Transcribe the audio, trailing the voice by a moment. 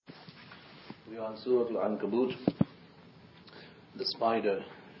We are on Surah Al-Ankabut, the spider,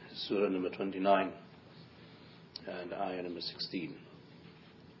 Surah number 29 and ayah number 16.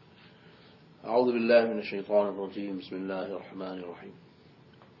 أعوذ بالله من الشيطان الرجيم بسم الله الرحمن الرحيم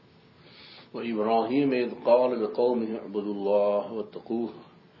وإبراهيم إذ قال لقومه اعبدوا الله واتقوه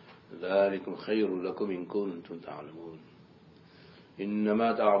ذلكم خير لكم إن كنتم تعلمون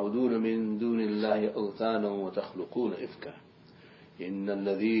إنما تعبدون من دون الله أوثانا وتخلقون إفكا إن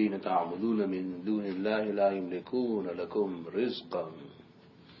الذين تعبدون من دون الله لا يملكون لكم رزقا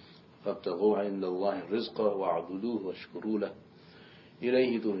فابتغوا عند الله الرزق واعبدوه واشكروا له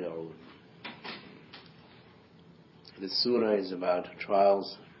إليه ترجعون. This surah is about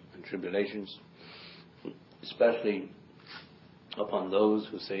trials and tribulations, especially upon those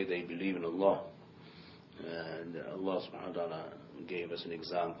who say they believe in Allah. And Allah subhanahu wa ta'ala gave us an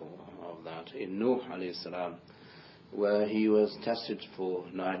example of that in Nuh alayhi salam, where he was tested for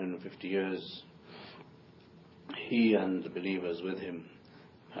 950 years. He and the believers with him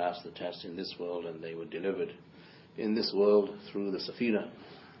passed the test in this world, and they were delivered in this world through the Safina,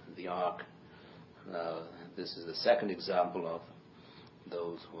 the ark. This is the second example of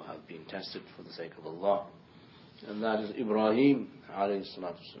those who have been tested for the sake of Allah, and that is Ibrahim alayhi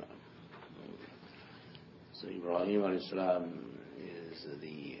salatu salam. So Ibrahim alayhi salam is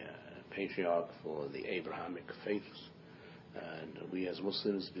the patriarch for the Abrahamic faiths, and we as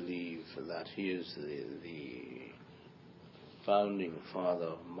Muslims believe that he is the founding father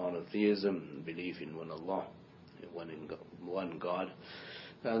of monotheism, belief in one Allah, one God.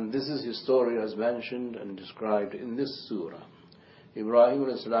 And this is his story as mentioned and described in this surah. Ibrahim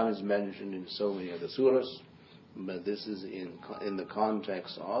alayhi salam is mentioned in so many other surahs, but this is in the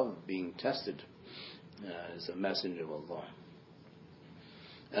context of being tested as a messenger of Allah.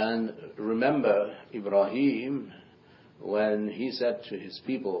 And remember Ibrahim when he said to his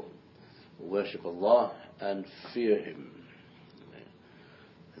people, worship Allah and fear Him.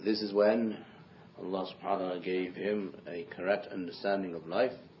 This is when Allah subhanahu wa ta'ala gave him a correct understanding of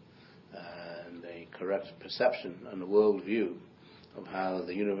life and a correct perception and a worldview of how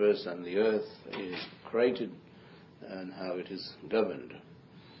the universe and the earth is created and how it is governed.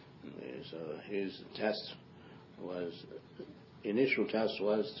 So his initial test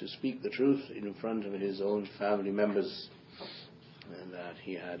was to speak the truth in front of his own family members, and that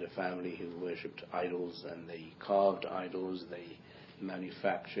he had a family who worshipped idols, and they carved idols, they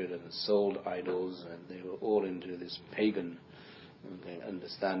manufactured and sold idols, and they were all into this pagan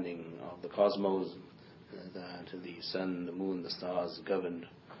understanding of the cosmos, that the sun, the moon, the stars governed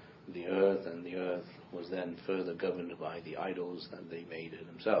the earth, and the earth was then further governed by the idols that they made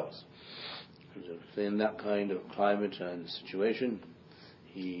themselves. So in that kind of climate and situation,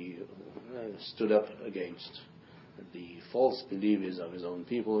 he stood up against the false believers of his own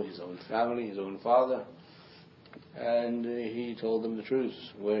people, his own family, his own father, and he told them the truth: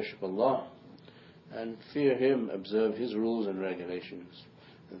 worship Allah and fear Him, observe His rules and regulations.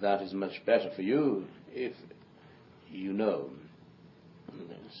 That is much better for you if you know.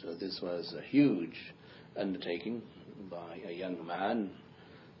 So this was a huge undertaking by a young man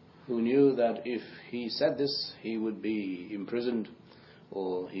who knew that if he said this, he would be imprisoned,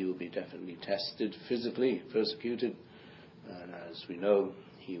 or he would be definitely tested physically, persecuted. And as we know,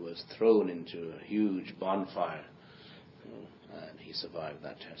 he was thrown into a huge bonfire, and he survived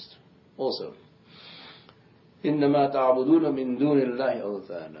that test. Also, إِنَّمَا تَعْبُدُونَ مِن دُونِ اللَّهِ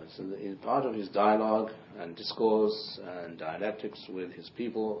أَوْثَانًا. So part of his dialogue and discourse and dialectics with his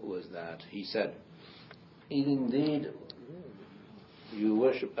people was that he said, indeed, you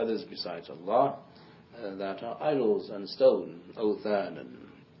worship others besides Allah that are idols and stone, awthan,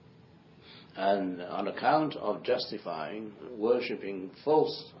 and on account of justifying worshipping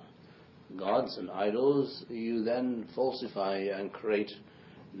false gods and idols, you then falsify and create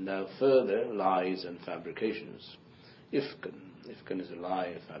now further lies and fabrications. Ifkan is a lie,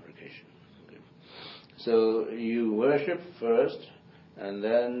 a fabrication. Okay. So you worship first, and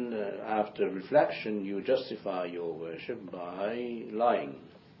then after reflection you justify your worship by lying.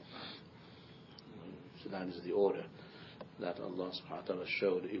 So that is the order that Allah subhanahu wa ta'ala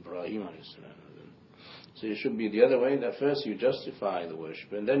showed Ibrahim alayhi salam. So it should be the other way, that first you justify the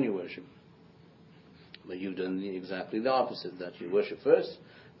worship and then you worship. But you've done exactly the opposite, that you worship first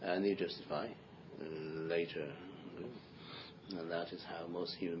and you justify later. And that is how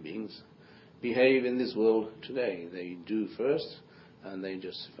most human beings behave in this world today. They do first and they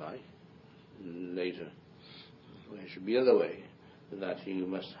justify later. It should be the other way, that you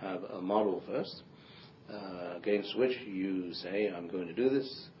must have a model first, against which you say, I'm going to do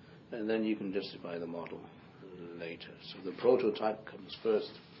this, and then you can justify the model later. So the prototype comes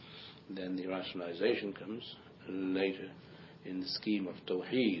first, Then the rationalization comes later in the scheme of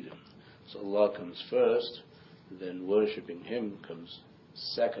tauheed. So Allah comes first, then worshipping Him comes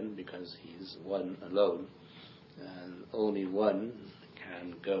second, because He is one alone, and only one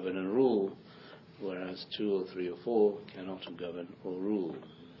can govern and rule, whereas 2 or 3 or 4 cannot govern or rule.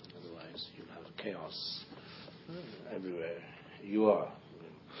 Otherwise you'll have chaos everywhere you are.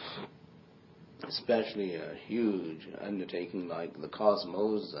 Especially a huge undertaking like the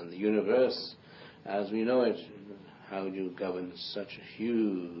cosmos and the universe as we know it. How do you govern such a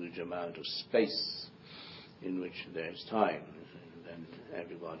huge amount of space in which there's time? And then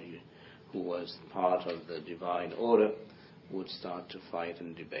everybody who was part of the divine order would start to fight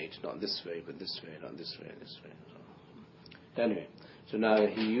and debate, not this way, but this way, not this way, this way. So, anyway, so now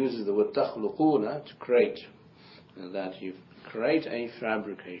he uses the word تَخْلُقُونَ to create, and that you create a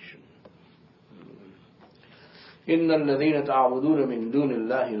fabrication. إِنَّ الَّذِينَ تَعْبُدُونَ مِن دُونِ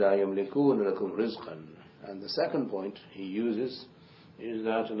اللَّهِ لَا يَمْلِكُونَ لَكُمْ رِزْقًا. And the second point he uses is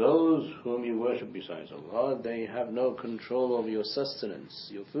that those whom you worship besides Allah, they have no control over your sustenance,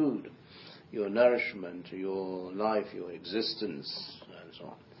 your food, your nourishment, your life, your existence, and so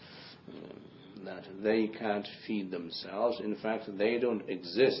on. That they can't feed themselves. In fact, they don't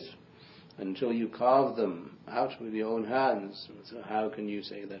exist until you carve them out with your own hands. So how can you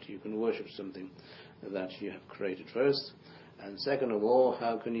say that you can worship something that you have created first? And second of all,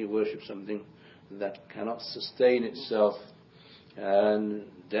 how can you worship something that cannot sustain itself and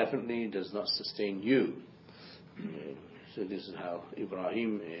definitely does not sustain you? So this is how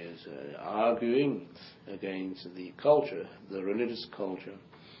Ibrahim is arguing against the culture, the religious culture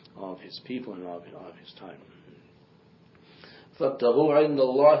of his people and of his time. فَابْتَغُوا عِنْدَ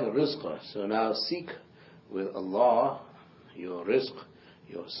اللَّهِ الرِّزْقَ. So now seek with Allah your rizq,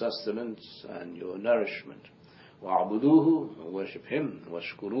 your sustenance and your nourishment. وَعْبُدُوهُ, worship Him,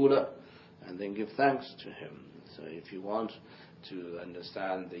 وَاشْكُرُوا لَهُ, and then give thanks to Him. So if you want to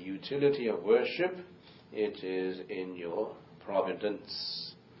understand the utility of worship, it is in your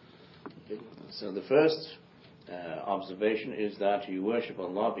providence. Okay. So the first observation is that you worship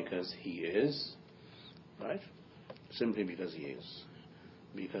Allah because He is, right? Simply because He is,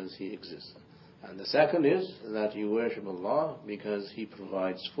 because He exists. And the second is that you worship Allah because He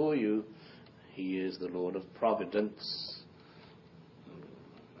provides for you. He is the Lord of providence.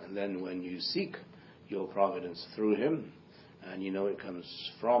 And then when you seek your providence through Him, and you know it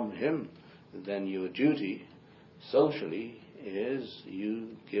comes from Him, then your duty socially is you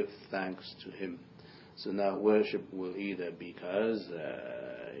give thanks to Him. So now worship will either because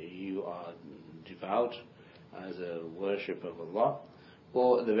you are devout as a worship of Allah,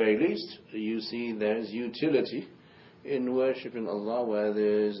 or at the very least you see there's utility in worshipping Allah where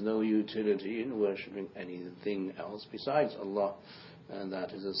there is no utility in worshipping anything else besides Allah, and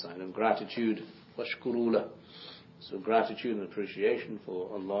that is a sign of gratitude. وَاشْكُرُوا لَهُ. So gratitude and appreciation for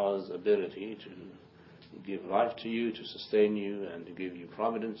Allah's ability to give life to you, to sustain you, and to give you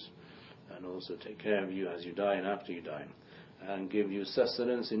providence, and also take care of you as you die and after you die, and give you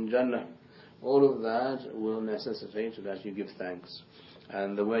sustenance in Jannah. All of that will necessitate that you give thanks.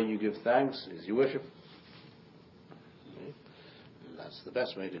 And the way you give thanks is you worship. Okay. That's the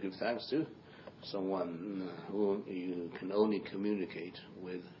best way to give thanks to someone whom you can only communicate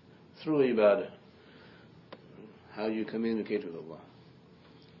with through ibadah. How do you communicate with Allah?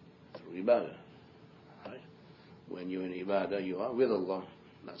 Through ibadah. Right? When you're in ibadah, you are with Allah.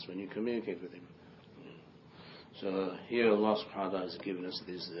 That's when you communicate with Him. So here Allah subhanahu wa ta'ala has given us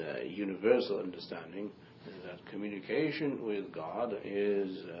this universal understanding that communication with God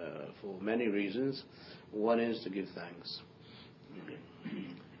is for many reasons. One is to give thanks.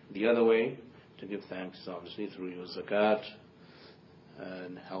 The other way to give thanks is obviously through your zakat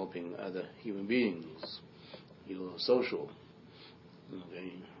and helping other human beings, your social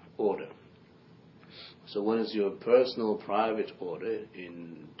order. So one is your personal private order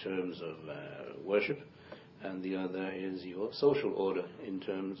in terms of worship, and the other is your social order in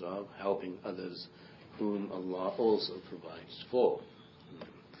terms of helping others whom Allah also provides for.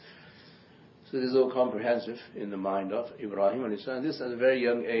 So this is all comprehensive in the mind of Ibrahim alayhi salam. This at a very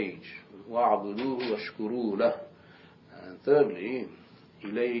young age. وَعْبُدُوهُ وَاشْكُرُوا لَهُ. And thirdly,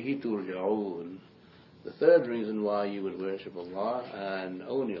 إِلَيْهِ تُرْجَعُونَ. The third reason why you would worship Allah and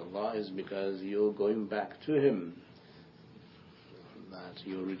only Allah is because you're going back to Him. That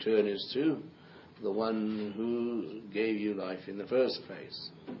your return is to the one who gave you life in the first place.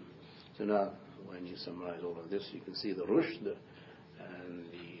 So now, when you summarize all of this, you can see the rushd and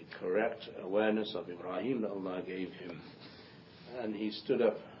the correct awareness of Ibrahim that Allah gave him. And he stood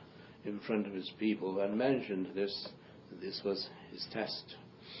up in front of his people and mentioned this. This was his test.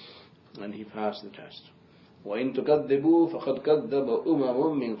 and he passed the test. وَإِن تُكَذِّبُوا فَقَدْ كَذَّبَ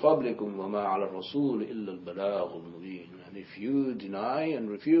أُمَمٌ مِّن قَبْلِكُمْ وَمَا عَلَى الرَّسُولِ إِلَّا الْبَلَاغُ الْمُبِينُ. And if you deny and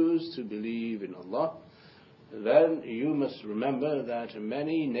refuse to believe in Allah, then you must remember that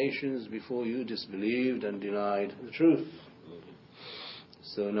many nations before you disbelieved and denied the truth.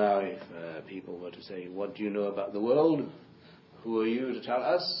 So now if people were to say, what do you know about the world? Who are you to tell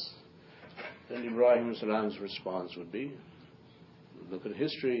us? Then Ibrahim-Salaam's response would be, look at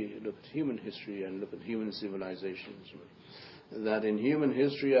history, look at human history, and look at human civilizations. That in human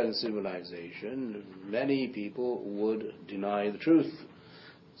history and civilization, many people would deny the truth.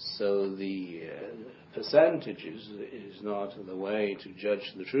 So the percentages is not the way to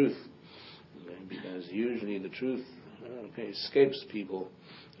judge the truth, because usually the truth escapes people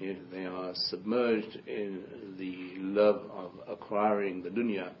if they are submerged in the love of acquiring the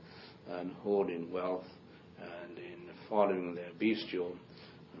dunya and hoarding wealth and in following their bestial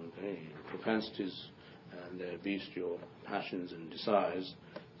propensities and their bestial passions and desires.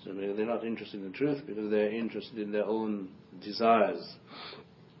 So they're not interested in the truth because they're interested in their own desires.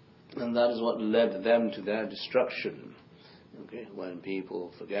 And that is what led them to their destruction. When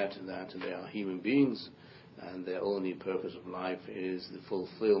people forget that they are human beings and their only purpose of life is the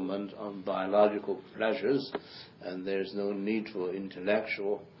fulfillment of biological pleasures, and there's no need for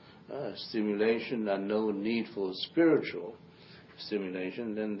intellectual stimulation and no need for spiritual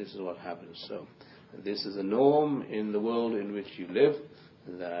stimulation, then this is what happens. So this is a norm in the world in which you live,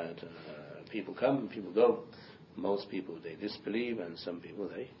 that people come and people go. Most people, they disbelieve, and some people,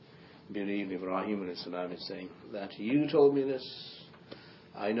 they believe. Ibrahim alayhimusSalaam is saying that you told me this.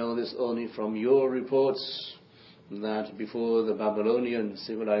 I know this only from your reports, that before the Babylonian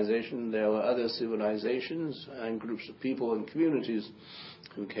civilization there were other civilizations and groups of people and communities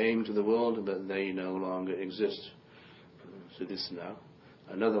who came to the world, but they no longer exist. So this is now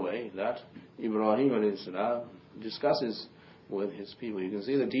another way that Ibrahim alayhimusSalaam discusses with his people. You can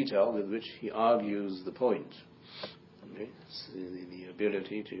see the detail with which he argues the point. The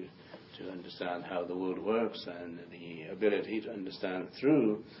ability to understand how the world works, and the ability to understand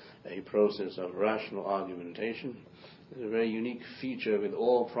through a process of rational argumentation is a very unique feature with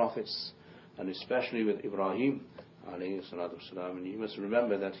all prophets, and especially with Ibrahim alayhi salatu wasalam. And you must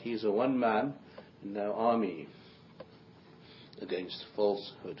remember that he's a one-man in their army against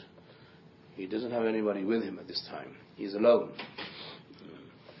falsehood. He doesn't have anybody with him at this time. He's alone.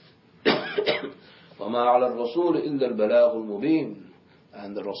 وَمَا عَلَى الرَّسُولِ إِلَّا الْبَلَاغُ الْمُبِينُ.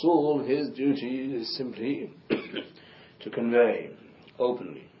 And the Rasul, his duty is simply to convey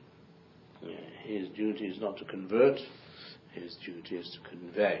openly. His duty is not to convert, his duty is to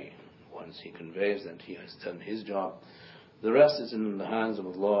convey. Once he conveys, then he has done his job. The rest is in the hands of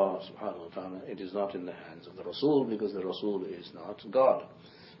Allah subhanahu wa ta'ala. It is not in the hands of the Rasul, because the Rasul is not God.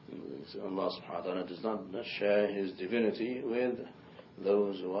 So Allah subhanahu wa ta'ala does not share his divinity with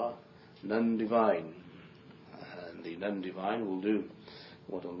those who are non-divine. And the non-divine will do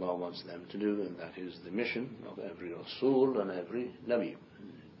what Allah wants them to do, and that is the mission of every Rasul and every Nabi.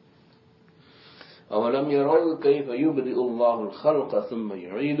 أَوَلَمْ يَرَوْا كَيْفَ يُبْدِئُ اللَّهُ الْخَلْقَ ثُمَّ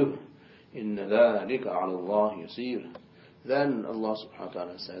يُعِيدُهُ إِنَّ ذَلِكَ عَلَى اللَّهِ يَسِيرٌ. Then Allah subhanahu wa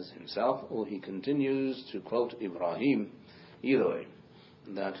ta'ala says himself, or he continues to quote Ibrahim, either way,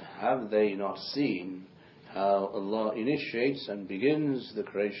 that have they not seen how Allah initiates and begins the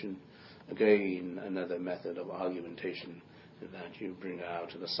creation? Again, another method of argumentation, that you bring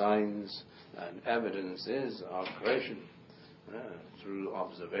out the signs and evidences of creation through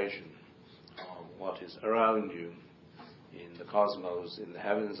observation of what is around you in the cosmos, in the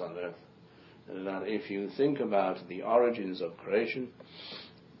heavens, on earth. And that if you think about the origins of creation,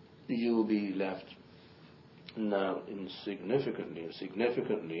 you will be left now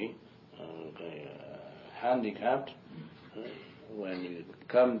significantly handicapped when you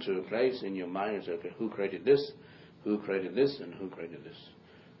come to a place in your mind. You say, okay, who created this? Who created this, and who created this?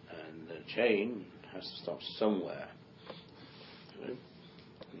 And the chain has to stop somewhere. Right?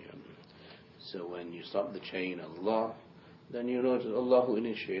 Yeah. So when you stop the chain of Allah, then you know it is Allah who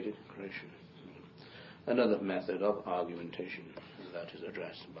initiated creation. Another method of argumentation that is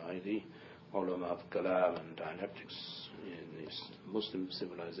addressed by the ulama of kalam and dialectics in these Muslim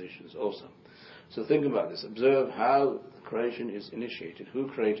civilizations also. So think about this. Observe how creation is initiated. Who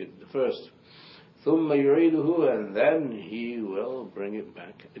created the first? ثُمَّ يُعِيدُهُ, and then he will bring it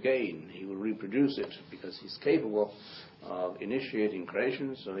back again. He will reproduce it, because he's capable of initiating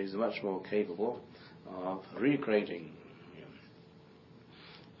creation, so he's much more capable of recreating.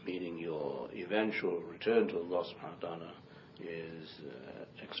 Meaning your eventual return to Allah subhanahu wa ta'ala is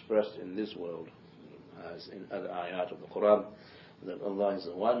expressed in this world, as in other ayat of the Quran, that Allah is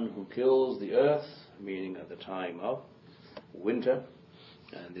the one who kills the earth, meaning at the time of winter,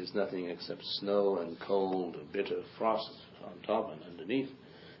 and there's nothing except snow and cold, bitter frost on top and underneath,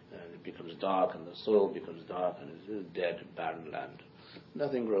 and it becomes dark and the soil becomes dark and it's a dead, barren land.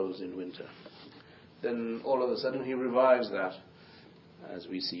 Nothing grows in winter. Then all of a sudden He revives that, as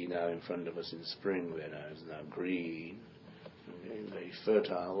we see now in front of us in spring, where now it's now green, very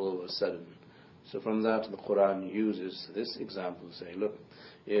fertile all of a sudden. So from that the Quran uses this example to say, look,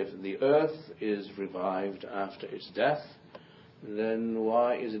 if the earth is revived after its death, then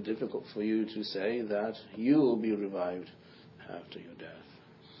why is it difficult for you to say that you will be revived after your death?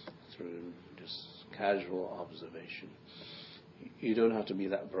 Through just casual observation. You don't have to be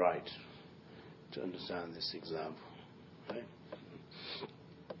that bright to understand this example. Right?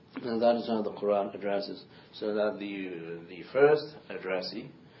 And that is how the Quran addresses. So that the first addressee,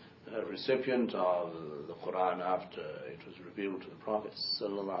 recipient of the Quran after it was revealed to the Prophet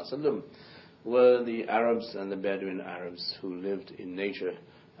ﷺ, were the Arabs and the Bedouin Arabs who lived in nature,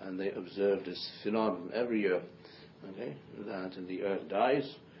 and they observed this phenomenon every year. Okay, that the earth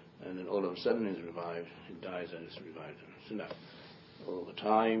dies, and then all of a sudden is revived. It dies and it's revived. So now, over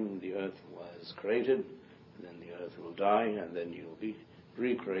time, the earth was created, and then the earth will die, and then you will be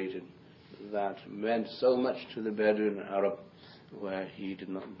recreated. That meant so much to the Bedouin Arab, where he did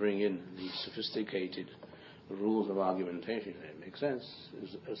not bring in the sophisticated rules of argumentation. It makes sense.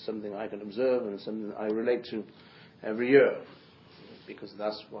 It's something I can observe and something I relate to every year, because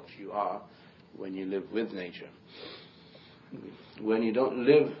that's what you are when you live with nature. When you don't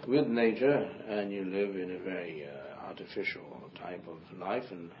live with nature and you live in a very artificial type of life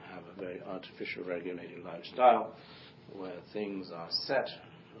and have a very artificial regulated lifestyle where things are set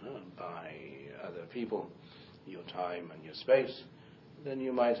by other people, your time and your space, then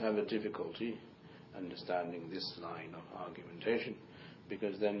you might have a difficulty understanding this line of argumentation,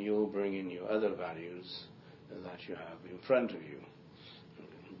 because then you'll bring in your other values that you have in front of you.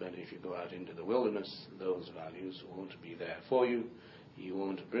 But if you go out into the wilderness, those values won't be there for you. You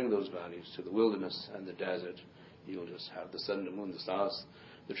won't bring those values to the wilderness and the desert. You'll just have the sun, the moon, the stars,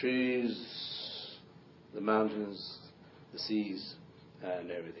 the trees, the mountains, the seas,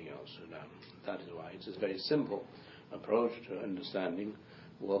 and everything else. So now, that is why it's a very simple approach to understanding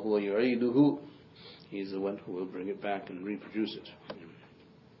وَهُوَ يُعِيدُهُ. He is the one who will bring it back and reproduce it.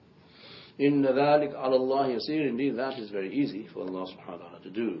 إِنَّ ذَلِكَ عَلَى اللَّهِ يَسِيرٌ. Indeed, that is very easy for Allah subhanahu wa ta'ala to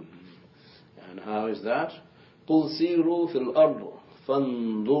do. And how is that? قُلْ سِيرُوا فِي الْأَرْضِ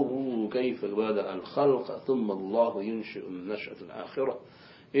فَانْظُرُوا كَيْفَ بَدَأَ الْخَلْقَ ثُمَّ اللَّهُ يُنْشِئُ النَّشْأَةَ الْآخِرَةَ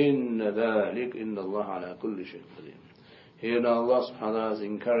إِنَّ ذَلِكَ إِنَّ اللَّهَ عَلَى كُلِّ شَيْءٍ قَدِيرٌ. Here now Allah subhanahu wa ta'ala is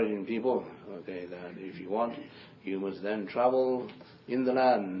encouraging people, okay, that if you want, you must then travel in the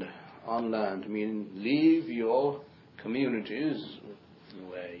land, on land, meaning leave your communities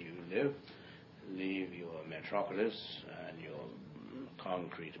where you live, leave your metropolis and your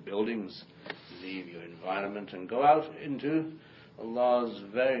concrete buildings, leave your environment and go out into Allah's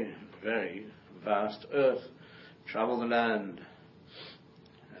very, very vast earth. Travel the land.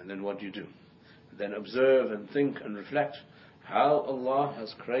 And then what do you do? Then observe and think and reflect how Allah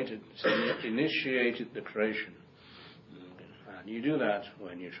has created, initiated the creation. And you do that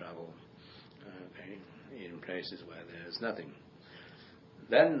when you travel, okay, in places where there's nothing.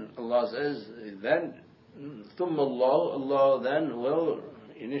 Then Allah says, then ثُمَّ Allah then will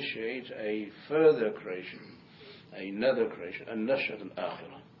initiate a further creation, another creation, النَّشْأَةَ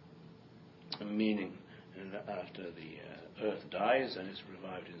الْآخِرَةِ, meaning after the earth dies and is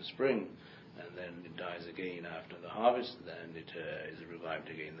revived in spring, and then it dies again after the harvest, then it is revived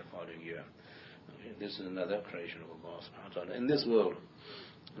again the following year. Okay, this is another creation of Allah subhanahu wa ta'ala in this world.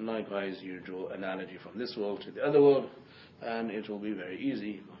 And likewise, you draw analogy from this world to the other world, and it will be very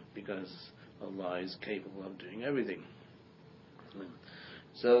easy, because Allah is capable of doing everything.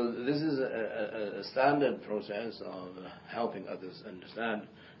 So this is a standard process of helping others understand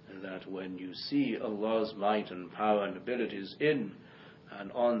that when you see Allah's might and power and abilities in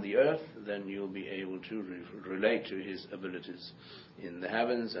and on the earth, then you'll be able to relate to His abilities in the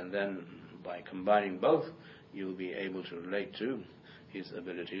heavens, and then by combining both, you'll be able to relate to His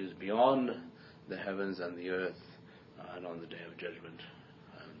abilities beyond the heavens and the earth and on the Day of Judgment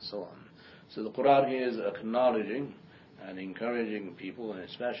and so on. So the Quran here is acknowledging and encouraging people, and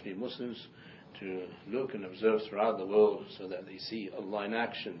especially Muslims, to look and observe throughout the world so that they see Allah in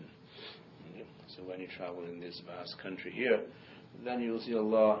action. So when you travel in this vast country here, then you will see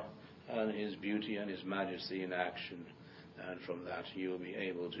Allah and His beauty and His majesty in action, and from that you will be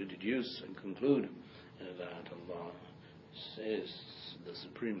able to deduce and conclude that Allah is the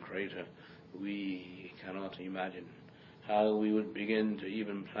supreme creator. We cannot imagine how we would begin to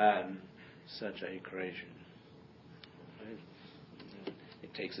even plan such a creation. Right?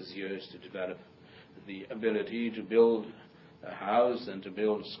 It takes us years to develop the ability to build a house and to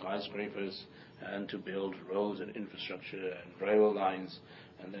build skyscrapers and to build roads and infrastructure and railway lines,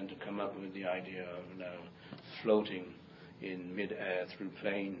 and then to come up with the idea of floating in mid-air through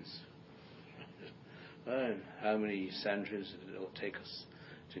planes. How many centuries did it take us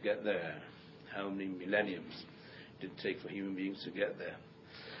to get there? How many millenniums did it take for human beings to get there?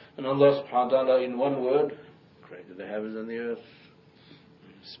 And Allah subhanahu wa ta'ala, in one word, created the heavens and the earth.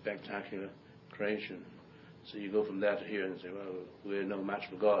 Spectacular creation. So you go from there to here and say, well, we're no match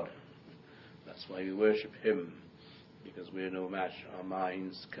for God. That's why we worship Him, because we're no match. Our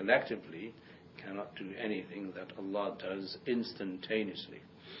minds collectively cannot do anything that Allah does instantaneously.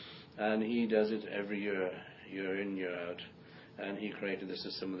 And He does it every year, year in, year out. And He created the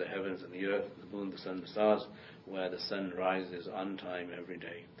system of the heavens and the earth, the moon, the sun, the stars, where the sun rises on time every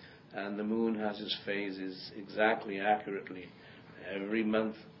day. And the moon has its phases exactly, accurately, every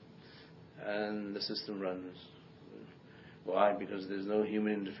month. And the system runs. Why? Because there's no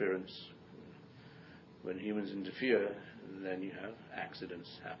human interference. When humans interfere, then you have accidents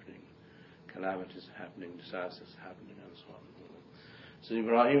happening, calamities happening, disasters happening, and so on. So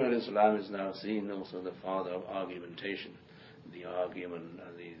Ibrahim alayhi is now seen also the father of argumentation, the argument,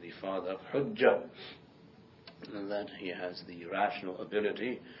 the father of hujjah, and that he has the rational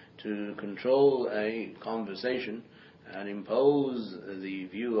ability to control a conversation and impose the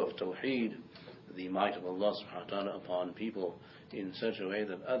view of tauheed, the might of Allah subhanahu wa ta'ala upon people in such a way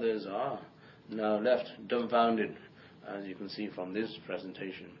that others are now left dumbfounded, as you can see from this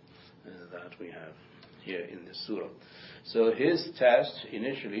presentation that we have here in this surah. So his test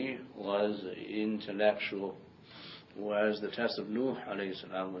initially was intellectual, whereas the test of Nuh alayhi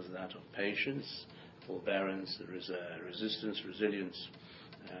salam was that of patience, forbearance, resistance, resilience,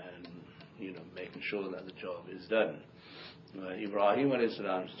 and making sure that the job is done. Ibrahim alayhi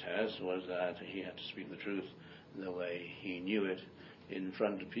salam's test was that he had to speak the truth the way he knew it in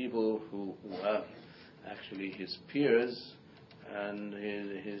front of people who were actually his peers and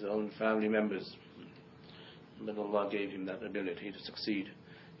his own family members. But Allah gave him that ability to succeed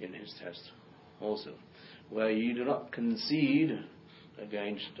in his test also, where you do not concede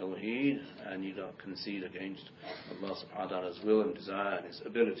against tauheed and you don't concede against Allah subhanahu wa ta'ala's will and desire and His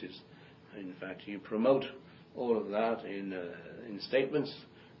abilities. In fact, you promote all of that in statements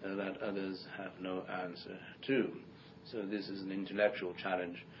that others have no answer to. So this is an intellectual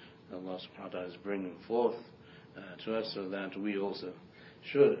challenge Allah subhanahu wa ta'ala is bringing forth to us, so that we also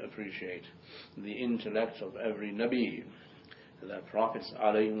should appreciate the intellect of every Nabi. The prophets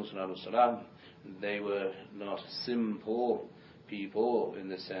alayhimusSalaam, they were not simple people in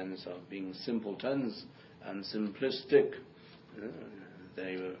the sense of being simpletons and simplistic.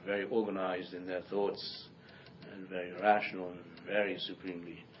 They were very organized in their thoughts and very rational and very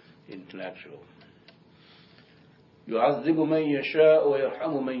supremely intellectual. يُعَذِّبُ مَن يَشَاءُ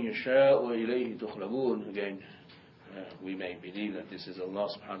وَيَرْحَمُ مَن يَشَاءُ وَإِلَيْهِ تُخْلَبُونَ. Again, we may believe that this is Allah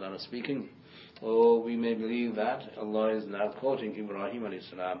subhanahu wa ta'ala speaking, or we may believe that Allah is now quoting Ibrahim alayhi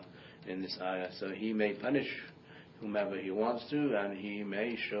salam in this ayah. So He may punish whomever He wants to, and He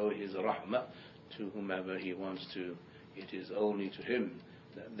may show His rahmah to whomever He wants to. It is only to Him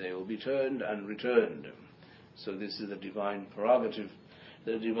that they will be turned and returned. So this is the divine prerogative.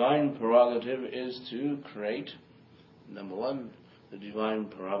 The divine prerogative is to create. Number one, the divine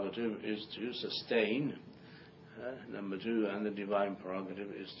prerogative is to sustain. Number two, and the divine prerogative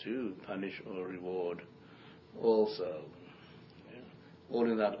is to punish or reward also.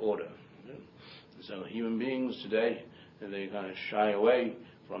 All in that order. So human beings today, they kind of shy away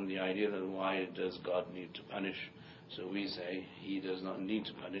from the idea that why does God need to punish? So we say He does not need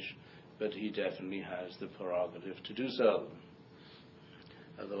to punish, but He definitely has the prerogative to do so.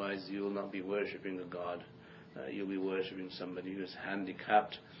 Otherwise you will not be worshipping a God. You'll be worshipping somebody who is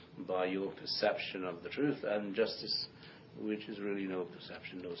handicapped by your perception of the truth and justice, which is really no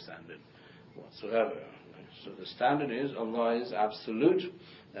perception, no standard whatsoever. So the standard is Allah is absolute,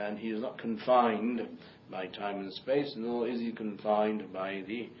 and He is not confined by time and space, nor is He confined by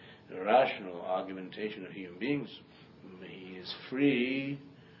the rational argumentation of human beings. He is free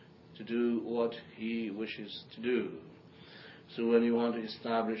to do what He wishes to do. So when you want to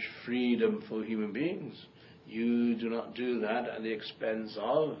establish freedom for human beings, you do not do that at the expense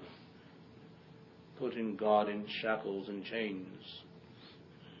of putting God in shackles and chains.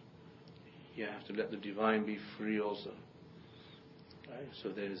 You have to let the divine be free also. Right? So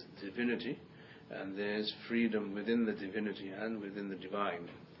there's divinity, and there's freedom within the divinity and within the divine.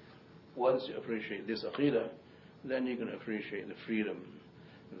 Once you appreciate this aqidah, then you can appreciate the freedom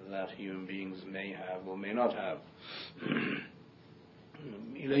that human beings may have or may not have.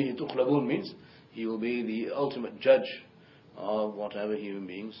 إِلَيْهِ تُقْلَبُونَ means he will be the ultimate judge of whatever human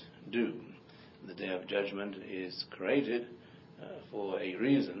beings do. The Day of Judgment is created for a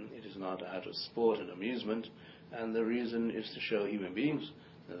reason. It is not out of sport and amusement, and the reason is to show human beings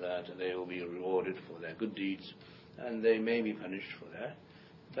that they will be rewarded for their good deeds and they may be punished for their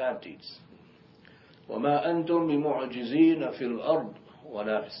bad deeds. وَمَا أَنْتُمْ بِمُعْجِزِينَ فِي الْأَرْضِ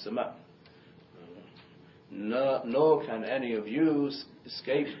وَلَا فِي السَّمَاءِ. Nor can any of you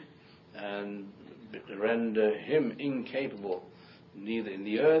escape and render him incapable, neither in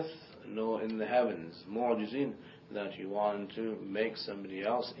the earth nor in the heavens. Mu'jizin, that you want to make somebody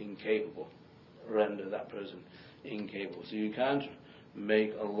else incapable, render that person incapable. So you can't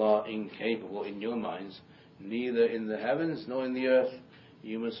make Allah incapable in your minds, neither in the heavens nor in the earth.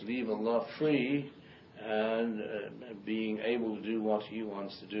 You must leave Allah free and being able to do what He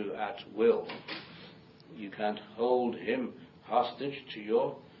wants to do at will. You can't hold Him hostage to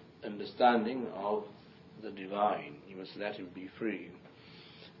your understanding of the divine. You must let Him be free.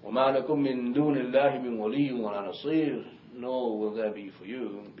 وَمَا لَكُم مِّن دُونِ اللَّهِ مِن وَلِيٍّ وَلَا نَصِيرٍ. Nor will there be for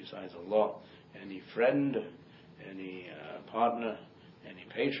you, besides Allah, any friend, any partner, any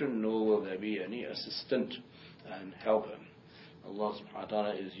patron, nor will there be any assistant and helper. Allah subhanahu wa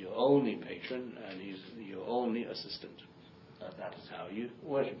ta'ala is your only patron and He's your only assistant. That is how you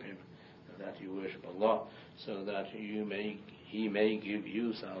worship Him, that you worship Allah, so that He may give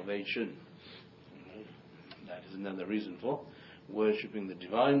you salvation. That is another reason for worshipping the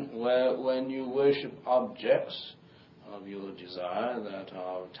divine, where when you worship objects of your desire that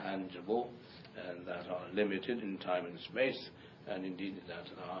are tangible and that are limited in time and space, and indeed that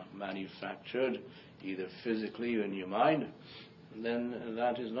are manufactured either physically or in your mind, then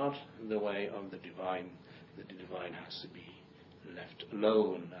that is not the way of the divine. The divine has to be left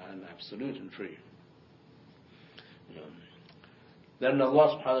alone and absolute and free. Then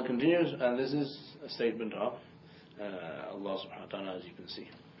Allah subhanahu wa ta'ala continues, and this is a statement of Allah subhanahu wa ta'ala, as you can see.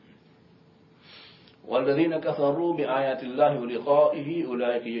 وَالَّذِينَ كَفَرُوا بِآيَاتِ اللَّهِ وَلِقَائِهِ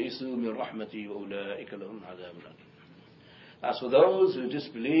أُولَٰئِكَ يَئِسُوا مِنْ رَحْمَتِي وَأُولَٰئِكَ لَهُمْ عَذَابٌ أَلِيمٌ. As for those who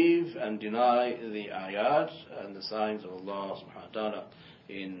disbelieve and deny the ayat and the signs of Allah subhanahu wa ta'ala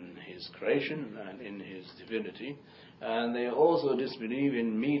in His creation and in His divinity, and they also disbelieve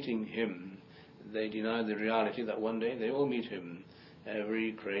in meeting Him, they deny the reality that one day they will meet Him.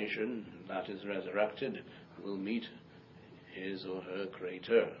 Every creation that is resurrected will meet his or her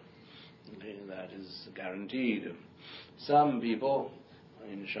creator. That is guaranteed. Some people,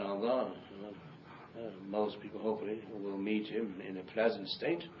 inshallah, most people hopefully, will meet him in a pleasant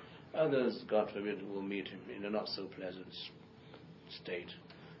state. Others, God forbid, will meet him in a not so pleasant state.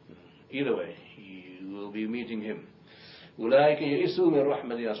 Either way, you will be meeting him. أُولَٰئِكَ يَئِسُوا مِنْ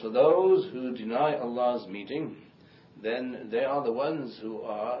رَحْمَتِي. As for those who deny Allah's meeting, then they are the ones who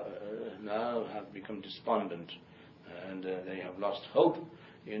are now have become despondent, and they have lost hope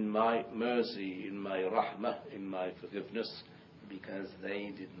in my mercy, in my rahmah, in my forgiveness, because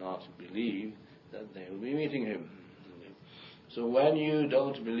they did not believe that they will be meeting Him. So when you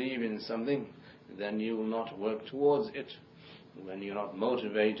don't believe in something, then you will not work towards it. When you're not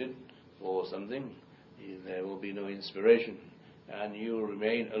motivated for something, there will be no inspiration, and you will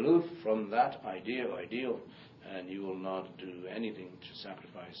remain aloof from that idea or ideal, and you will not do anything to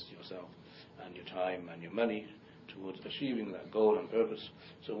sacrifice yourself and your time and your money towards achieving that goal and purpose.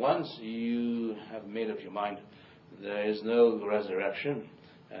 So once you have made up your mind there is no resurrection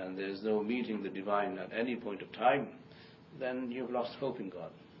and there is no meeting the divine at any point of time, then you've lost hope in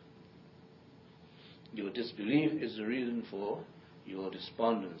God. Your disbelief is the reason for your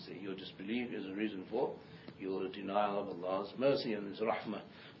despondency. Your disbelief is the reason for your denial of Allah's mercy and His rahmah.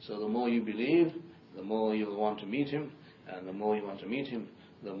 So the more you believe, the more you will want to meet Him, and the more you want to meet Him,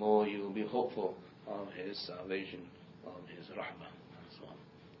 the more you will be hopeful of His salvation, of His rahmah, and so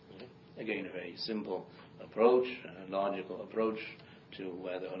on. Okay? Again, a very simple approach, a logical approach to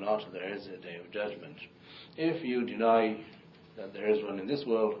whether or not there is a day of judgment. If you deny that there is one in this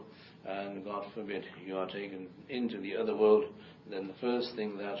world, and God forbid you are taken into the other world, then the first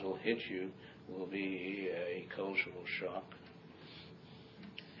thing that will hit you will be a cultural shock,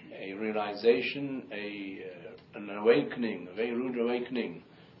 a realization, an awakening, a very rude awakening.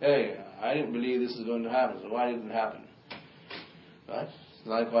 Hey, I didn't believe this is going to happen, so why didn't it happen? Right?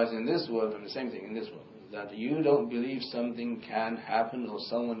 Likewise in this world, and the same thing in this world, that you don't believe something can happen or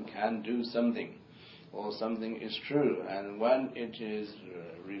someone can do something, or something is true, and when it is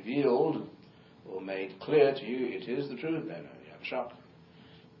revealed or made clear to you, it is the truth, then you have a shock.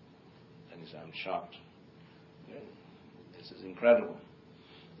 Then you sound shocked. Yeah? This is incredible.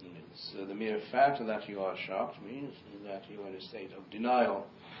 So the mere fact that you are shocked means that you are in a state of denial,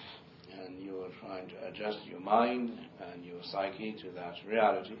 and you are trying to adjust your mind and your psyche to that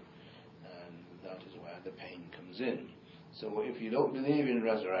reality, and that is where the pain comes in. So if you don't believe in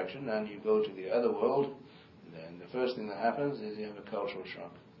resurrection and you go to the other world, then the first thing that happens is you have a cultural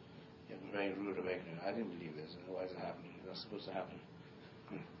shock. You have a very rude awakening. I didn't believe this. Why is it happening? It's not supposed to happen.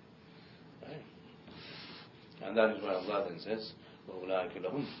 Right? And that is why Allah then says, وَأُولَٰئِكَ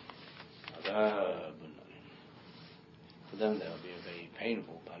لَهُمْ عَذَابٌ أَلِيمٌ. For them there will be a very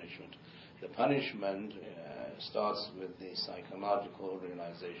painful punishment. The punishment starts with the psychological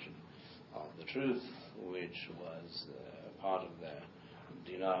realization of the truth, which was part of their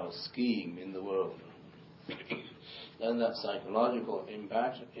denial scheme in the world. Then that psychological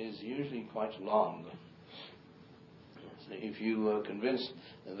impact is usually quite long. So if you are convinced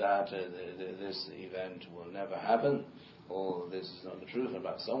that this event will never happen, or this is not the truth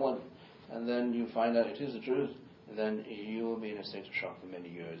about someone, and then you find out it is the truth, then you will be in a state of shock for many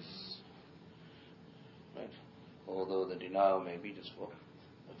years. Right? Although the denial may be just for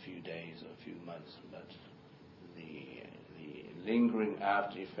a few days or a few months, but the lingering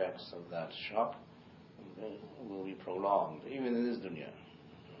after effects of that shock will be prolonged, even in this dunya.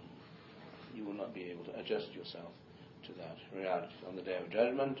 You will not be able to adjust yourself to that reality. On the Day of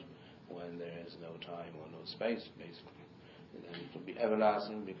Judgment, when there is no time or no space, basically, then it will be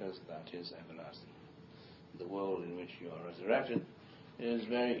everlasting, because that is everlasting. The world in which you are resurrected is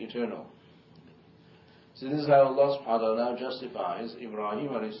very eternal. So this is how Allah subhanahu wa ta'ala justifies Ibrahim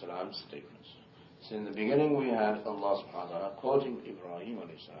alayhi salam's statements. So in the beginning we had Allah subhanahu wa ta'ala quoting Ibrahim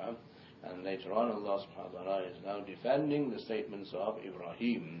alayhi salam, and later on Allah subhanahu wa ta'ala is now defending the statements of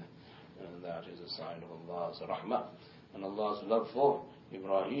Ibrahim, and that is a sign of Allah's rahmah and Allah's love for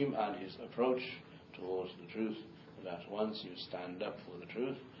Ibrahim and his approach towards the truth, that once you stand up for the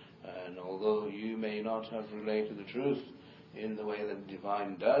truth, and although you may not have related the truth in the way that the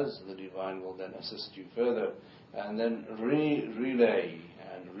divine does, the divine will then assist you further and then relay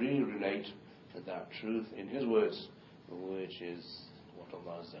and re-relate that truth in his words, which is what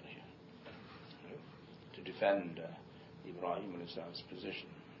Allah has done here, to defend Ibrahim al-Islam's position,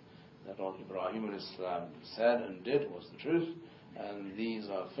 that what Ibrahim al-Islam said and did was the truth, and these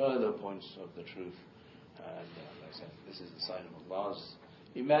are further points of the truth. And like I said, this is a sign of Allah's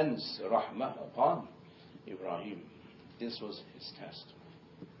immense rahmah upon Ibrahim. This was his test.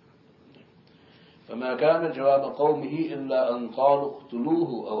 فما كان جواب قومه إلا أن قالوا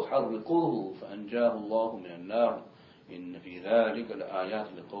اقتلوه أو حرقوه فأنجاه الله من النار إن في ذلك لآيات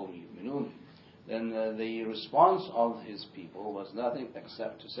لقوم يؤمنون. Then the response of his people was nothing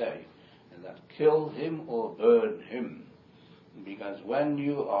except to say that kill him or burn him, because when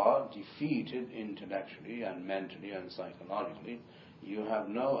you are defeated intellectually and mentally and psychologically, you have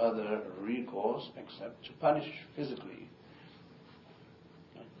no other recourse except to punish physically.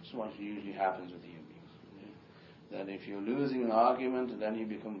 That's what usually happens with human beings. That if you're losing an argument, then you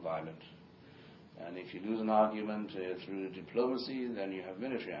become violent. And if you lose an argument through diplomacy, then you have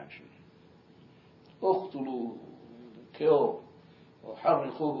military action. اقتلوا, kill, or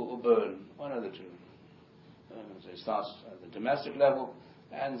حرقوه, or burn, one of the two. So it starts at the domestic level,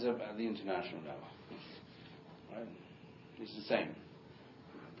 ends up at the international level. Right? It's the same.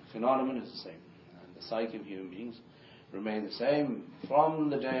 The phenomenon is the same. And the psyche of human beings remain the same from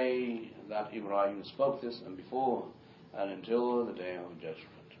the day that Ibrahim spoke this and before, and until the day of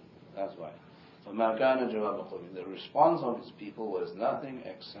judgment. That's why. فَمَا كَانَ جَوَابَ قَوْمِهِ, the response of his people was nothing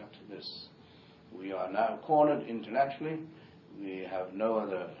except this. We are now cornered intellectually. We have no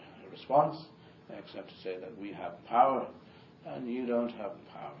other response except to say that we have power and you don't have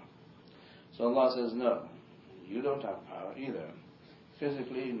power. So Allah says, no, you don't have power either,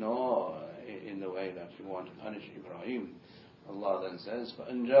 physically nor in the way that you want to punish Ibrahim. Allah then says,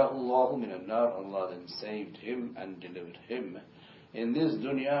 فَأَنْجَاهُ اللَّهُ مِنَ النَّارِ, Allah then saved him and delivered him in this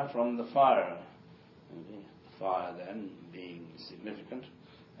dunya from the fire. The fire then being significant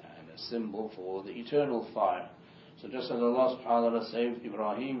and a symbol for the eternal fire. So just as Allah subhanahu wa ta'ala saved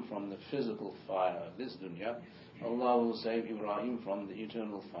Ibrahim from the physical fire of this dunya, Allah will save Ibrahim from the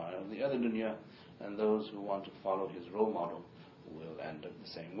eternal fire of the other dunya, and those who want to follow his role model will end up the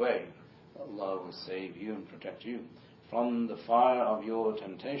same way. Allah will save you and protect you from the fire of your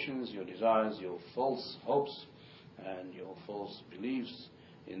temptations, your desires, your false hopes, and your false beliefs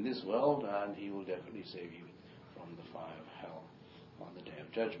in this world, and he will definitely save you from the fire of hell on the Day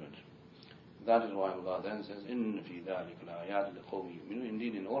of Judgment. That is why Allah then says, إِنَّ فِي ذَلِكَ لَآيَاتٍ لِقَوْمٍ يُؤْمِنُونَ.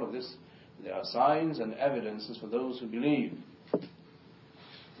 Indeed, in all of this, there are signs and evidences for those who believe.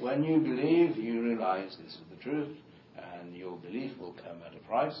 When you believe, you realize this is the truth, and your belief will come at a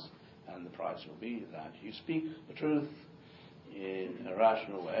price, and the price will be that you speak the truth in a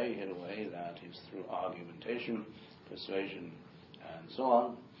rational way, in a way that is through argumentation, persuasion, and so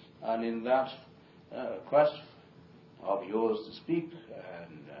on. And in that quest of yours to speak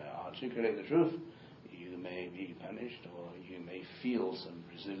and articulate the truth, you may be punished, or you may feel some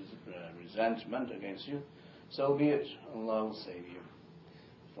resentment against you. So be it. Allah will save you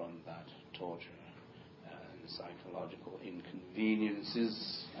from that torture and psychological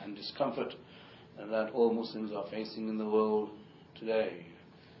inconveniences and discomfort that all Muslims are facing in the world today.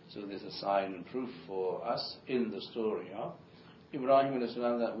 So there's a sign and proof for us in the story of Ibrahim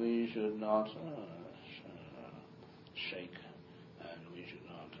alayhimusSalaam that we should not shake, and we should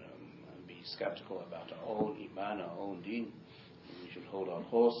not be skeptical about our own iman, our own deen. We should hold our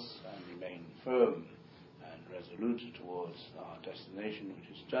course and remain firm and resolute towards our destination, which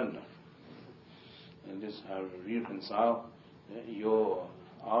is Jannah. And this is how we reconcile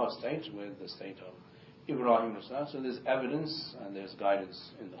our state with the state of Ibrahim alayhimusSalaam. So there's evidence and there's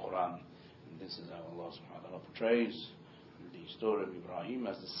guidance in the Quran. And this is how Allah subhanahu wa ta'ala portrays the story of Ibrahim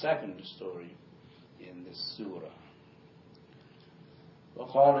as the second story in this surah.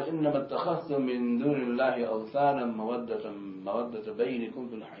 وقال إنما اتخذتم من دون الله أوثانا مودة بينكم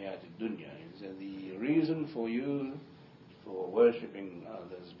في الحياة الدنيا. The reason for you for worshipping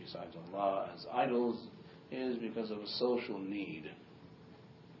others besides Allah as idols is because of a social need.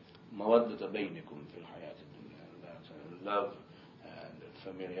 مودة بينكم في الحياة الدنيا. That love and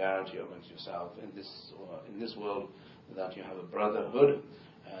familiarity amongst yourself in this world, that you have a brotherhood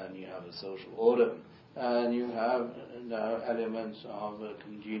and you have a social order and you have elements of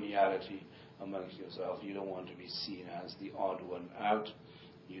congeniality amongst yourself. You don't want to be seen as the odd one out.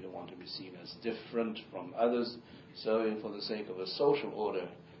 You don't want to be seen as different from others. So for the sake of a social order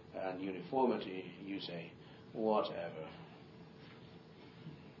and uniformity, you say, whatever.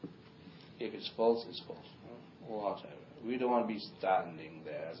 If it's false, it's false. Whatever. We don't want to be standing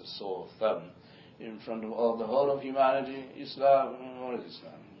there as a sore thumb in front of all the whole of humanity. Islam, what is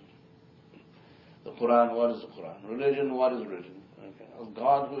Islam? The Quran, what is the Quran? Religion, what is religion? Okay.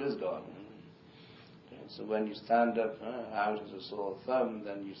 God, who is God? Okay. So when you stand up out as a sore thumb,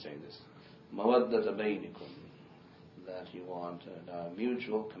 then you say this. Mawaddata baynikum. That you want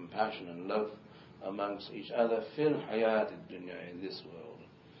mutual compassion and love amongst each other. Fil hayat dunya, in this world.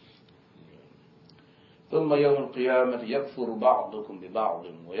 ثم يوم القيامة يكفر بعضكم ببعض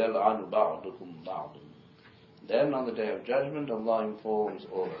ويلعن بعضكم بعض. Then on the day of judgment, Allah informs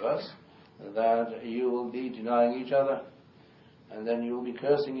all of us that you will be denying each other, and then you will be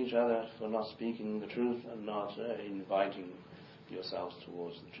cursing each other for not speaking the truth and not inviting yourselves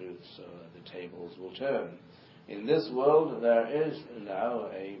towards the truth, so that the tables will turn. In this world, there is now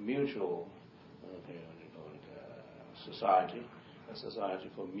a mutual society, a society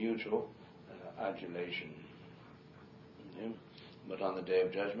for mutual adulation. Okay? But on the day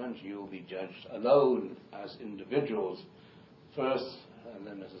of judgment, you will be judged alone as individuals first, and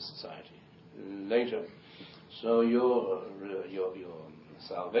then as a society later. So your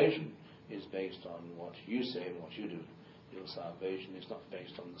salvation is based on what you say and what you do. Your salvation is not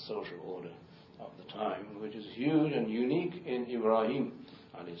based on the social order of the time, which is huge and unique in Ibrahim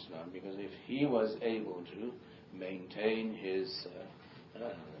alayhimusSalaam, because if he was able to maintain his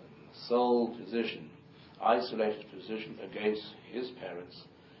sole position, isolated position against his parents,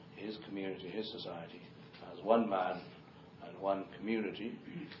 his community, his society, as one man and one community,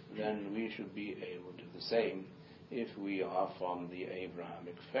 then we should be able to do the same if we are from the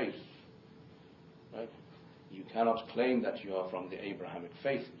Abrahamic faith. Right? You cannot claim that you are from the Abrahamic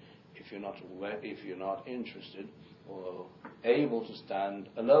faith if you're not interested or able to stand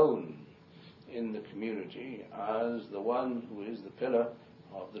alone in the community as the one who is the pillar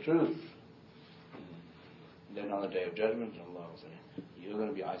of the truth. Then on the day of judgment, Allah will say, you're going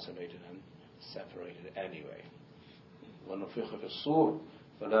to be isolated and separated anyway. وَنُفِخَ فِي الصُّورِ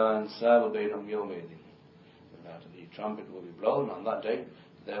فَلَا أَنْسَابَ بَيْنَهُمْ يَوْمَئِذٍ. That the trumpet will be blown on that day.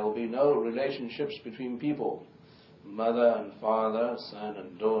 There will be no relationships between people. Mother and father, son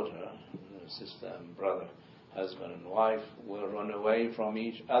and daughter, sister and brother, husband and wife will run away from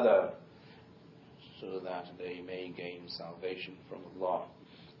each other so that they may gain salvation from Allah,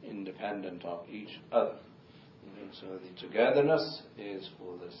 independent of each other. And so the togetherness is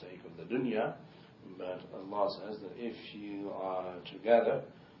for the sake of the dunya, but Allah says that if you are together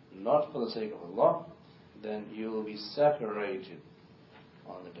not for the sake of Allah, then you will be separated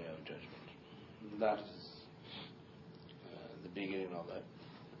on the day of judgment. That is the beginning of that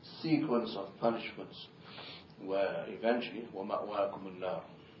sequence of punishments, where eventually وَمَأْوَاكُمُ النَّارُ,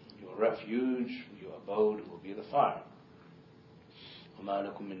 your refuge, your abode will be the fire. وَمَا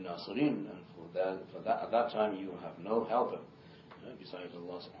لَكُم مِّن نَاصِرِينَ, and for that, at that time you will have no helper besides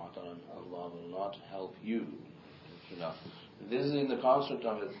Allah subhanahu wa ta'ala. Allah will not help you. This is in the construct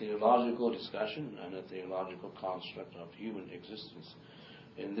of a theological discussion and a theological construct of human existence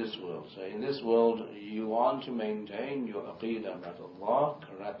in this world. So in this world, you want to maintain your aqidah about Allah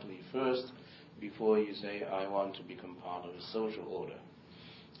correctly first before you say, I want to become part of a social order.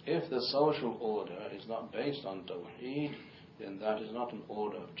 If the social order is not based on tauheed, then that is not an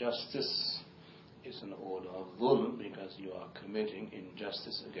order of justice. It's an order of dhulm, because you are committing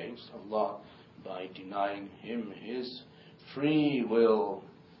injustice against Allah by denying Him His free will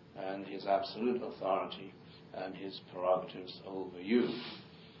and His absolute authority and His prerogatives over you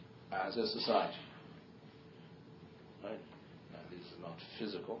as a society. Right? Now, this is not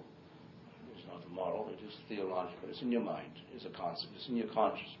physical, it's not moral, it is theological. It's in your mind, it's a concept, it's in your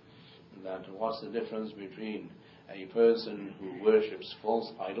conscience. That what's the difference between a person who worships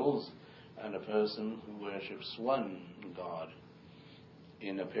false idols and a person who worships one God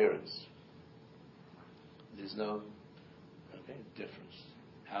in appearance? There's no difference.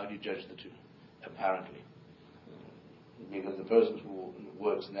 How do you judge the two? Apparently. Because the person who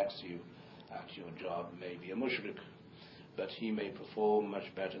works next to you at your job may be a mushrik, but he may perform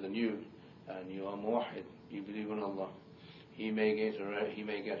much better than you, and you are muwahid, you believe in Allah. He may get a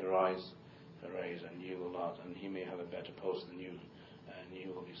raise, and you will not, and he may have a better post than you, and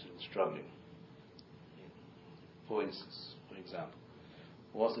you will be still struggling. For instance, for example,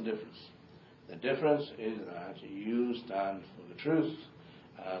 what's the difference? The difference is that you stand for the truth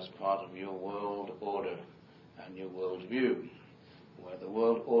as part of your world order and your worldview, where the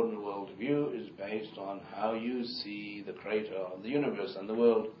world order and worldview is based on how you see the creator of the universe and the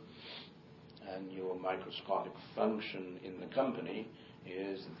world, and your microscopic function in the company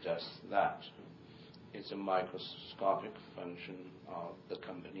is just that. It's a microscopic function of the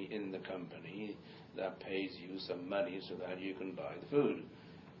company in the company that pays you some money so that you can buy the food.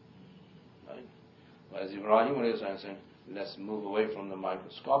 Right? Whereas Ibrahim said, let's move away from the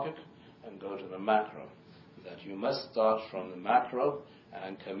microscopic and go to the macro. That you must start from the macro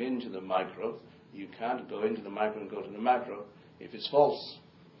and come into the micro. You can't go into the micro and go to the macro if it's false.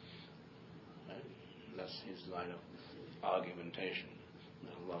 Right? That's his line of argumentation.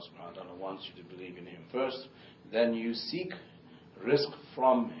 Allah subhanahu wa ta'ala wants you to believe in Him first, then you seek risk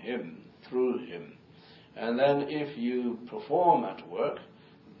from Him, through Him. And then if you perform at work,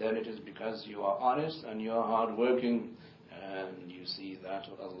 then it is because you are honest and you are hard-working, and you see that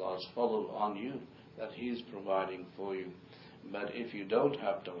Allah's fadl on you, that He is providing for you. But if you don't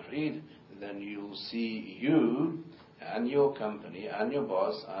have tawheed, then you'll see you and your company and your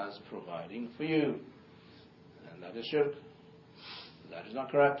boss as providing for you. And that is shirk. That is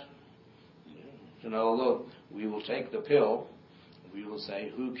not correct. So now, although we will take the pill, we will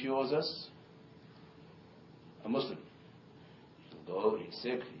say, who cures us? A Muslim. He'll go, he's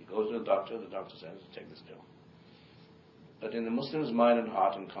sick, he goes to the doctor says, take this pill. But in the Muslim's mind and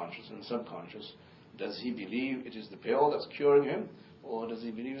heart and conscious and subconscious, does he believe it is the pill that's curing him, or does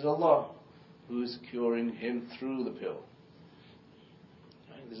he believe it's Allah who is curing him through the pill?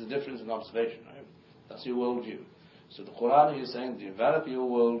 Right? There's a difference in observation. Right? That's your worldview. So the Quran is saying, develop your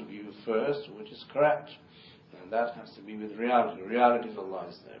worldview first, which is correct. And that has to be with reality. Reality is Allah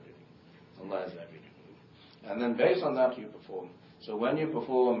is everything. Allah is everything. And then based on that you perform. So when you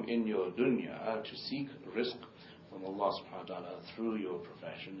perform in your dunya to seek rizq from Allah subhanahu wa ta'ala through your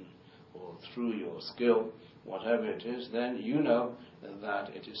profession or through your skill, whatever it is, then you know that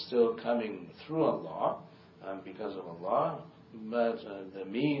it is still coming through Allah and because of Allah, but the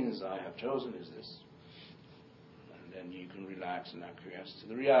means I have chosen is this. Then you can relax and acquiesce to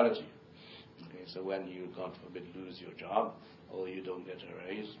the reality. Okay, so when you, God forbid, lose your job or you don't get a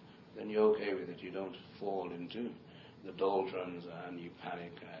raise, then you're okay with it. You don't fall into the doldrums and you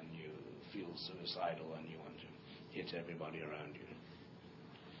panic and you feel suicidal and you want to hit everybody around you.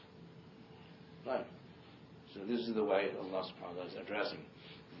 Right. So this is the way Allah subhanahu wa ta'ala is addressing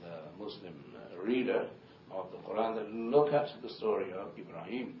the Muslim reader of the Quran, that look at the story of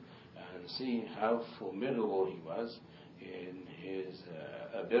Ibrahim and see how formidable he was in his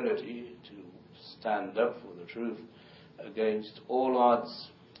ability to stand up for the truth against all odds.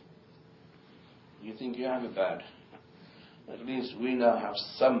 You think you have it bad. At least we now have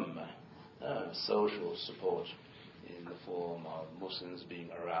some social support in the form of Muslims being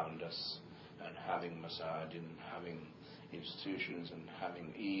around us and having masajid and having institutions and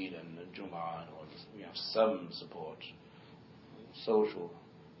having Eid and Jum'ah and all this. We have some support, social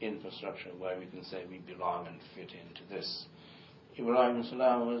infrastructure where we can say we belong and fit into this. Ibrahim was a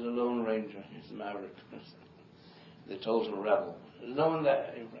lone ranger, he's a maverick, the total rebel. no one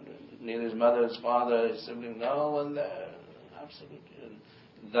there. Neither his mother, his father, his sibling, no one there. Absolutely.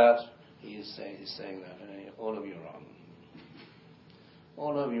 And that he's saying that all of you are wrong.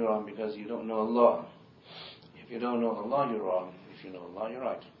 All of you are wrong because you don't know Allah. If you don't know Allah, you're wrong. If you know Allah, you're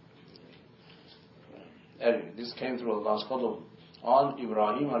right. Anyway, this came through Allah's qadr on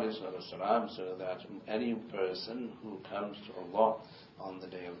Ibrahim alayhimusSalaam, so that any person who comes to Allah on the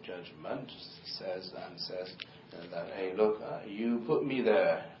day of judgment says that, hey, look, you put me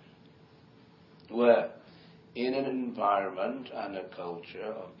there. Where? In an environment and a culture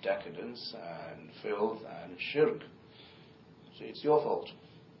of decadence and filth and shirk. So it's your fault.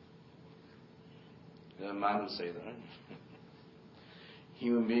 The man will say that. Right?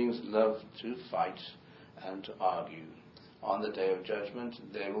 Human beings love to fight and to argue. On the day of judgment,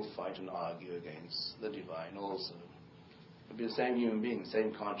 they will fight and argue against the divine also. It will be the same human being,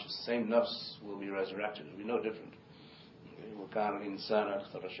 same conscious, same nafs will be resurrected. It will be no different. وَكَانَ الْإِنسَانَ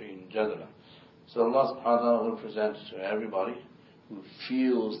أَكْثَرَ شَيْءٍ جَدَلًا. So Allah subhanahu wa ta'ala will present to everybody who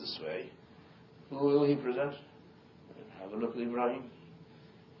feels this way. Who will He present? Have a look at Ibrahim.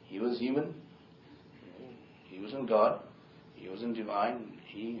 He was human. He wasn't God. He wasn't divine.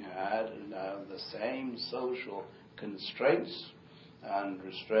 He had the same social constraints and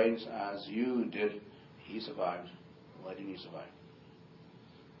restraints as you did. He survived. Why didn't you survive?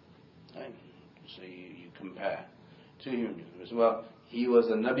 Right? So you compare two human beings. Well, he was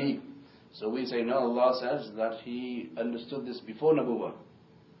a Nabi. So we say, no, Allah says that he understood this before Nabuwah.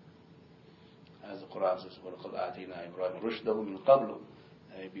 As the Quran says, وَلَقَدْ آتَيْنَا إِبْرَاهِيمَ رُشْدَهُ مِنْ قَبْلُ.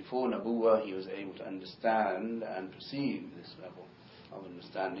 Before Nabuwah, he was able to understand and perceive this level of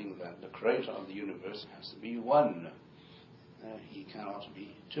understanding that the creator of the universe has to be one. He cannot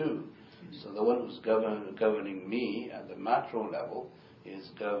be two. So the one who's governing me at the macro level is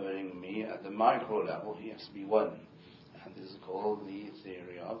governing me at the micro level. He has to be one. And this is called the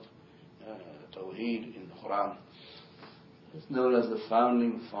theory of tauheed in the Quran. It's known as the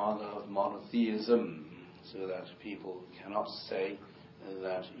founding father of monotheism, so that people cannot say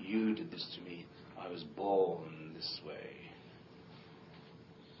that you did this to me, I was born this way.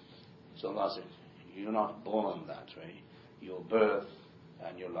 So Allah said, you're not born that way. Your birth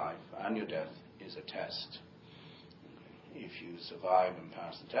and your life and your death is a test. If you survive and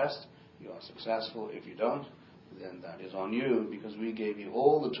pass the test, you are successful. If you don't, then that is on you, because we gave you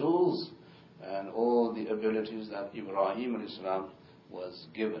all the tools and all the abilities that Ibrahim alayhi was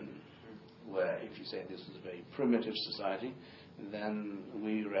given. Where if you say this is a very primitive society, then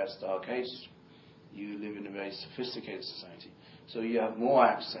we rest our case. You live in a very sophisticated society. So you have more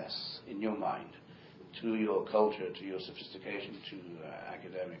access in your mind to your culture, to your sophistication, to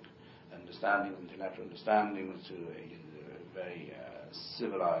academic understanding, intellectual understanding, to a very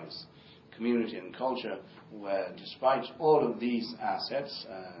civilized community and culture, where despite all of these assets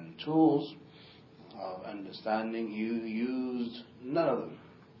and tools of understanding, you used none of them.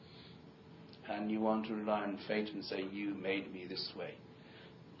 And you want to rely on fate and say, you made me this way.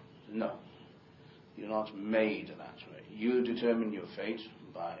 No. You're not made that way. You determine your fate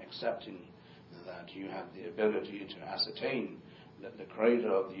by accepting that you have the ability to ascertain that the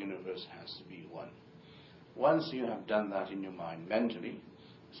creator of the universe has to be one. Once you have done that in your mind mentally,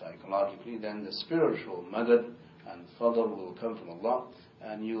 psychologically, then the spiritual madad and fadl will come from Allah,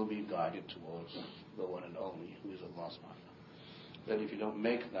 and you will be guided towards the one and only, who is Allah subhanahu wa ta'ala. But if you don't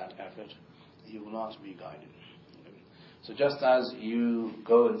make that effort, you will not be guided. So just as you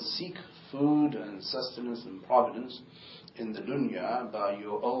go and seek food and sustenance and providence in the dunya by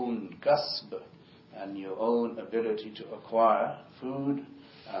your own gasb and your own ability to acquire food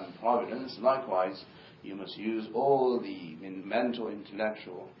and providence, likewise you must use all the mental,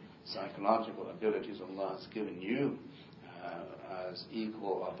 intellectual, psychological abilities Allah has given you as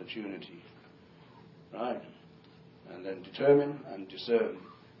equal opportunity. Right? And then determine and discern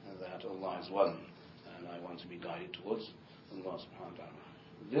that Allah is one, and I want to be guided towards Allah subhanahu wa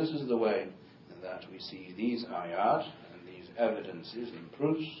ta'ala. This is the way that we see these ayat and these evidences and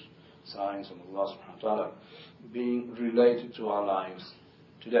proofs, signs of Allah subhanahu wa ta'ala being related to our lives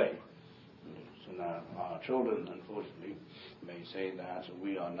today. So now our children, unfortunately, may say that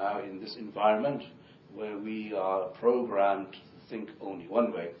we are now in this environment where we are programmed to think only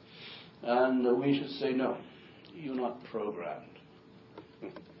one way, and we should say, no, you're not programmed.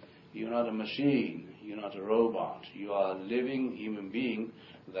 You're not a machine, you're not a robot, you are a living human being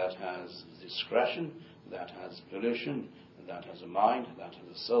that has discretion, that has volition, that has a mind, that has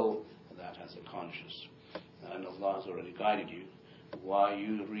a soul, that has a conscience. And Allah has already guided you. Why are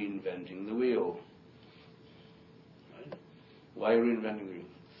you reinventing the wheel? Right? Why are you reinventing the wheel?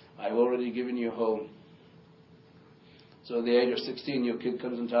 I've already given you home. So at the age of 16, your kid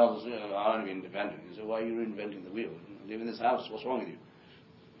comes and tells us, I want to be independent. You say, why are you reinventing the wheel? You live in this house, what's wrong with you?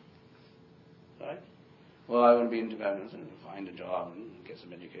 Right? Well, I want to be independent and find a job and get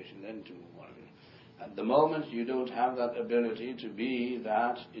some education, then do whatever. At the moment, you don't have that ability to be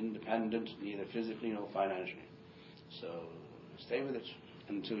that independent, neither physically nor financially. So stay with it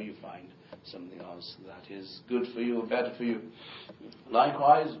until you find something else that is good for you or better for you.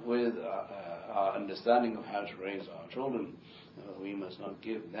 Likewise, with our understanding of how to raise our children, we must not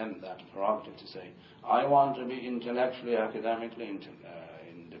give them that prerogative to say, I want to be intellectually, academically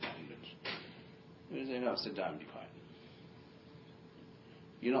independent. We say, no, sit down, be quiet.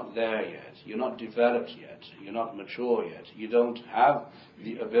 You're not there yet. You're not developed yet. You're not mature yet. You don't have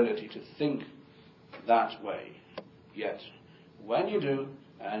the ability to think that way yet. When you do,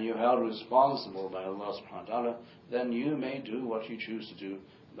 and you're held responsible by Allah subhanahu wa ta'ala, then you may do what you choose to do.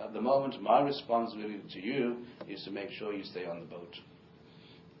 But at the moment, my responsibility to you is to make sure you stay on the boat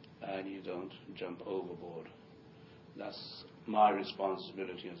and you don't jump overboard. That's my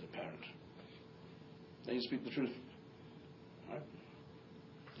responsibility as a parent. Then you speak the truth. Right?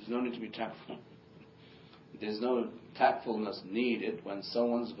 There's no need to be tactful. There's no tactfulness needed when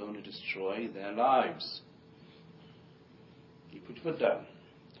someone's going to destroy their lives. You put your foot down.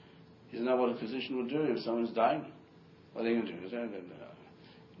 Isn't that what a physician would do if someone's dying? What are they going to do?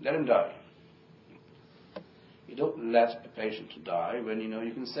 Let him die. You don't let a patient die when you know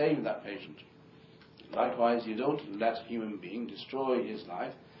you can save that patient. Likewise, you don't let a human being destroy his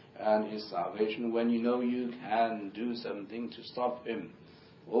life and his salvation when you know you can do something to stop him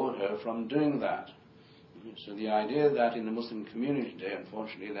or her from doing that. So the idea that in the Muslim community today,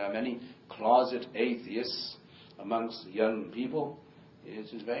 unfortunately, there are many closet atheists amongst young people,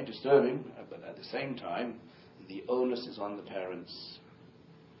 it is very disturbing, but at the same time, the onus is on the parents.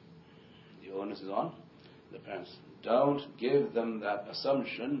 The onus is on the parents. Don't give them that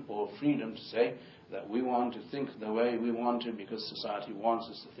assumption or freedom to say that we want to think the way we want to because society wants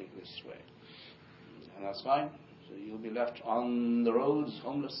us to think this way. And that's fine. So you'll be left on the roads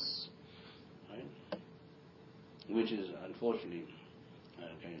homeless, right? Which is unfortunately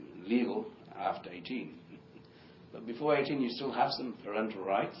legal after 18. But before 18, you still have some parental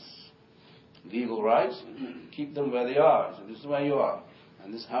rights, legal rights. Keep them where they are. So this is where you are,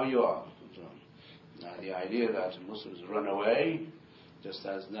 and this is how you are. So, now the idea that Muslims run away, just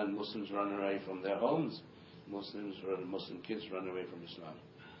as non-Muslims run away from their homes, Muslim kids run away from Islam.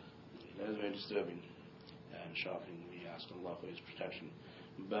 That is very disturbing and shocking. We ask Allah for His protection.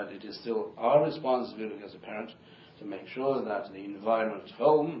 But it is still our responsibility as a parent to make sure that the environment at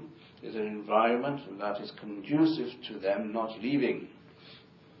home is an environment that is conducive to them not leaving.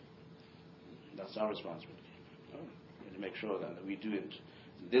 That's our responsibility. To make sure that we do it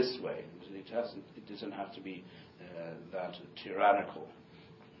this way. It doesn't have to be that tyrannical,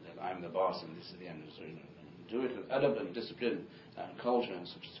 that I'm the boss and this is the end. So, do it with adab and discipline and culture and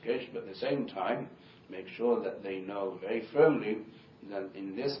sophistication, but at the same time, make sure that they know very firmly that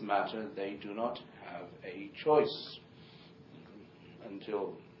in this matter they do not have a choice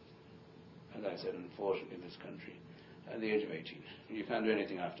until, as I said, unfortunately in this country, at the age of 18. You can't do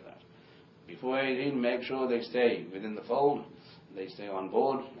anything after that. Before 18, make sure they stay within the fold, they stay on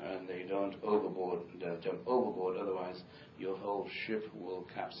board, and they don't jump overboard, otherwise your whole ship will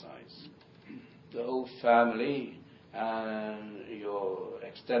capsize. The whole family and your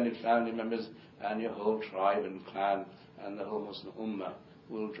extended family members and your whole tribe and clan and the whole Muslim Ummah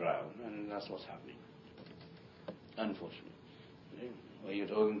will drown, and that's what's happening, unfortunately. Where you're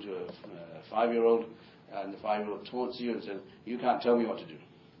talking to a 5-year-old, and the 5-year-old taunts you and says, you can't tell me what to do.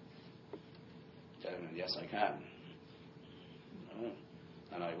 Tell him, yes, I can.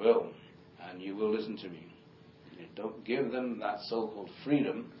 And I will. And you will listen to me. You don't give them that so-called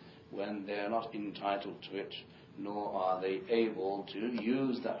freedom when they're not entitled to it, nor are they able to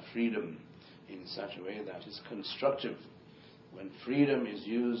use that freedom in such a way that is constructive. When freedom is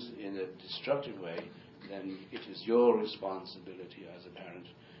used in a destructive way, then it is your responsibility as a parent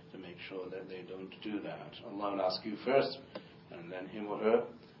to make sure that they don't do that. Allah will ask you first, and then him or her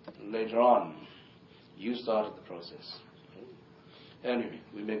later on. You started the process. Anyway,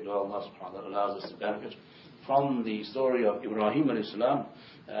 we make dua Allah subhanahu wa ta'ala allows us to benefit from the story of Ibrahim alayhi salam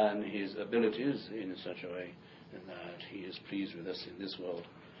and his abilities in such a way that he is pleased with us in this world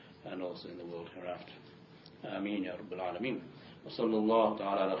and also in the world hereafter. Ameen ya Rabbil Alameen. Wa sallallahu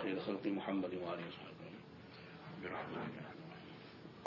ta'ala ala khayri khalqi Muhammadin wa alihi wa sahbihi.